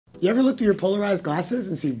You ever look through your polarized glasses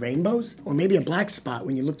and see rainbows? Or maybe a black spot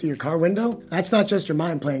when you look through your car window? That's not just your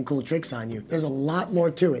mind playing cool tricks on you. There's a lot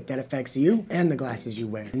more to it that affects you and the glasses you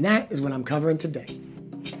wear. And that is what I'm covering today.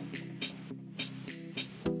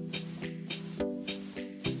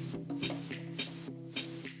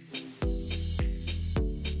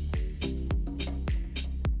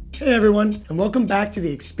 Hey everyone, and welcome back to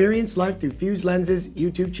the Experience Life Through Fuse Lenses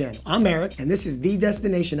YouTube channel. I'm Eric, and this is the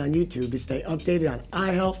destination on YouTube to stay updated on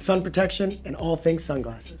eye health, sun protection, and all things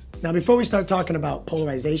sunglasses. Now before we start talking about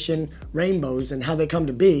polarization, rainbows, and how they come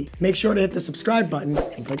to be, make sure to hit the subscribe button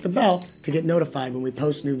and click the bell to get notified when we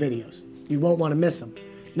post new videos. You won't want to miss them.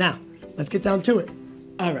 Now, let's get down to it.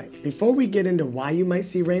 Alright, before we get into why you might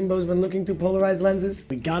see rainbows when looking through polarized lenses,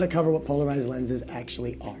 we gotta cover what polarized lenses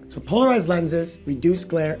actually are. So polarized lenses reduce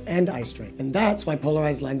glare and eye strain, and that's why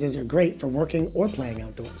polarized lenses are great for working or playing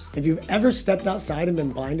outdoors. If you've ever stepped outside and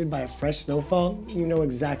been blinded by a fresh snowfall, you know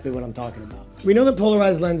exactly what I'm talking about. We know that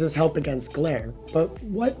polarized lenses help against glare, but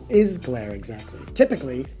what is glare exactly?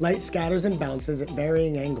 Typically, light scatters and bounces at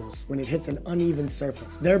varying angles when it hits an uneven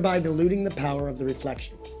surface, thereby diluting the power of the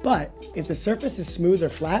reflection. But if the surface is smooth or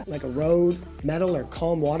flat, like a road, metal, or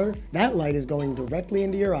calm water, that light is going directly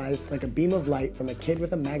into your eyes like a beam of light from a kid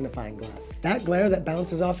with a magnifying glass. That glare that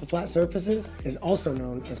bounces off of flat surfaces is also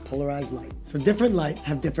known as polarized light. So different light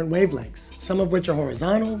have different wavelengths, some of which are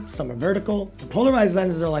horizontal, some are vertical. The polarized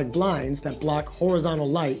lenses are like blinds that block horizontal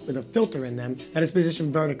light with a filter in them that is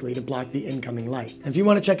positioned vertically to block the incoming light. And if you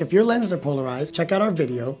want to check if your lenses are polarized, check out our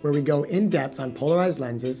video where we go in depth on polarized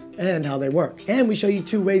lenses and how they work. And we show you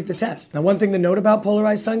 2 ways to test. Now, one thing to note about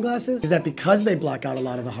polarized sunglasses is that because they block out a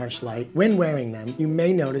lot of the harsh light, when wearing them, you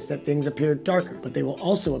may notice that things appear darker, but they will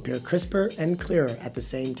also appear crisper and clearer at the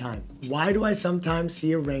same time. Why do I sometimes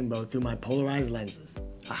see a rainbow through my polarized lenses?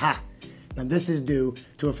 Aha! Now this is due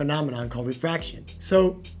to a phenomenon called refraction.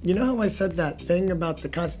 So, you know how I said that thing about the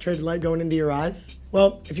concentrated light going into your eyes?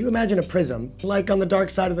 Well, if you imagine a prism, like on the Dark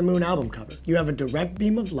Side of the Moon album cover, you have a direct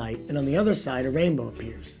beam of light, and on the other side a rainbow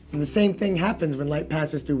appears. And the same thing happens when light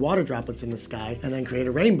passes through water droplets in the sky and then create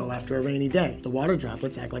a rainbow after a rainy day. The water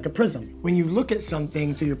droplets act like a prism. When you look at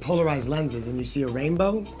something through your polarized lenses and you see a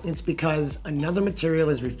rainbow, it's because another material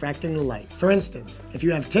is refracting the light. For instance, if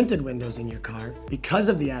you have tinted windows in your car, because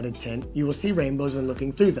of the added tint, you will see rainbows when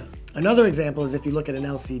looking through them. Another example is if you look at an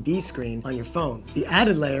LCD screen on your phone. The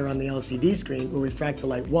added layer on the LCD screen will refract the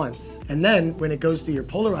light once, and then when it goes through your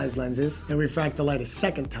polarized lenses, it'll refract the light a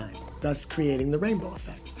second time, thus creating the rainbow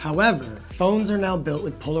effect. However, phones are now built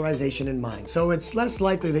with polarization in mind, so it's less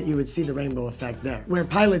likely that you would see the rainbow effect there, where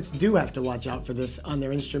pilots do have to watch out for this on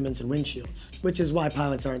their instruments and windshields, which is why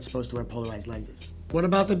pilots aren't supposed to wear polarized lenses. What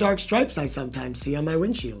about the dark stripes I sometimes see on my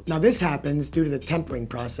windshield? Now this happens due to the tempering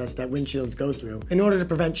process that windshields go through in order to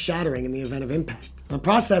prevent shattering in the event of impact. The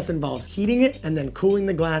process involves heating it and then cooling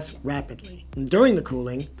the glass rapidly. And during the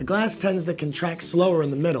cooling, the glass tends to contract slower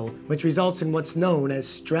in the middle, which results in what's known as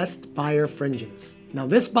stressed birefringence. Now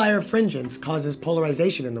this birefringence causes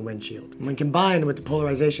polarization in the windshield, and when combined with the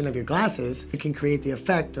polarization of your glasses, it can create the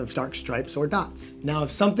effect of dark stripes or dots. Now if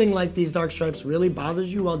something like these dark stripes really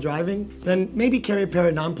bothers you while driving, then maybe carry a pair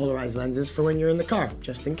of non-polarized lenses for when you're in the car,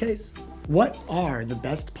 just in case. What are the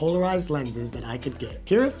best polarized lenses that I could get?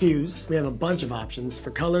 Here at Fuse, we have a bunch of options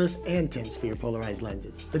for colors and tints for your polarized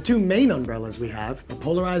lenses. The 2 main umbrellas we have are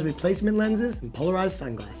polarized replacement lenses and polarized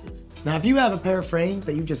sunglasses. Now, if you have a pair of frames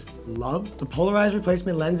that you just love, the polarized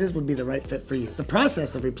replacement lenses would be the right fit for you. The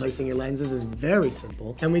process of replacing your lenses is very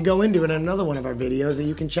simple, and we go into it in another one of our videos that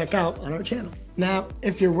you can check out on our channel. Now,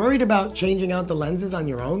 if you're worried about changing out the lenses on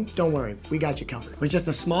your own, don't worry, we got you covered. With just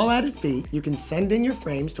a small added fee, you can send in your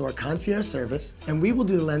frames to our concierge service, and we will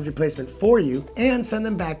do the lens replacement for you and send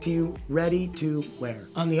them back to you ready to wear.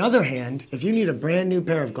 On the other hand, if you need a brand new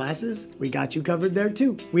pair of glasses, we got you covered there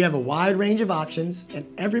too. We have a wide range of options, and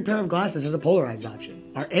every pair of glasses has a polarized option.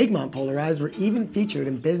 Our Egmont polarized were even featured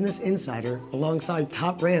in Business Insider alongside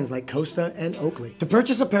top brands like Costa and Oakley. To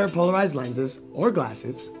purchase a pair of polarized lenses or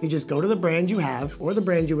glasses, you just go to the brand you have or the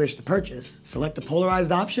brand you wish to purchase, select the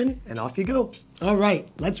polarized option, and off you go. Alright,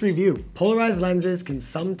 let's review. Polarized lenses can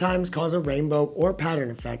sometimes cause a rainbow or pattern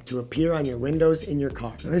effect to appear on your windows in your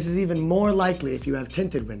car. Now, this is even more likely if you have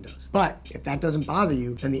tinted windows. But if that doesn't bother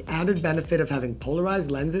you, then the added benefit of having polarized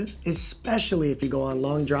lenses, especially if you go on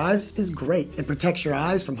long drives, is great. It protects your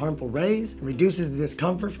eyes from harmful rays, reduces the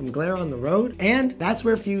discomfort from glare on the road, and that's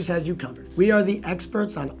where Fuse has you covered. We are the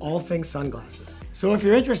experts on all things sunglasses. So if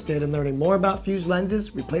you're interested in learning more about fused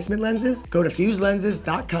lenses, replacement lenses, go to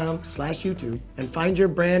fuselenses.com/YouTube and find your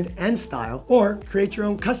brand and style, or create your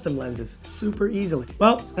own custom lenses super easily.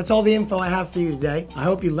 Well, that's all the info I have for you today. I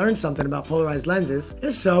hope you learned something about polarized lenses.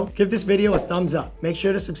 If so, give this video a thumbs up. Make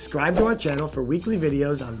sure to subscribe to our channel for weekly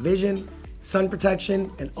videos on vision, sun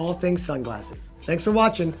protection, and all things sunglasses. Thanks for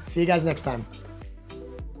watching. See you guys next time.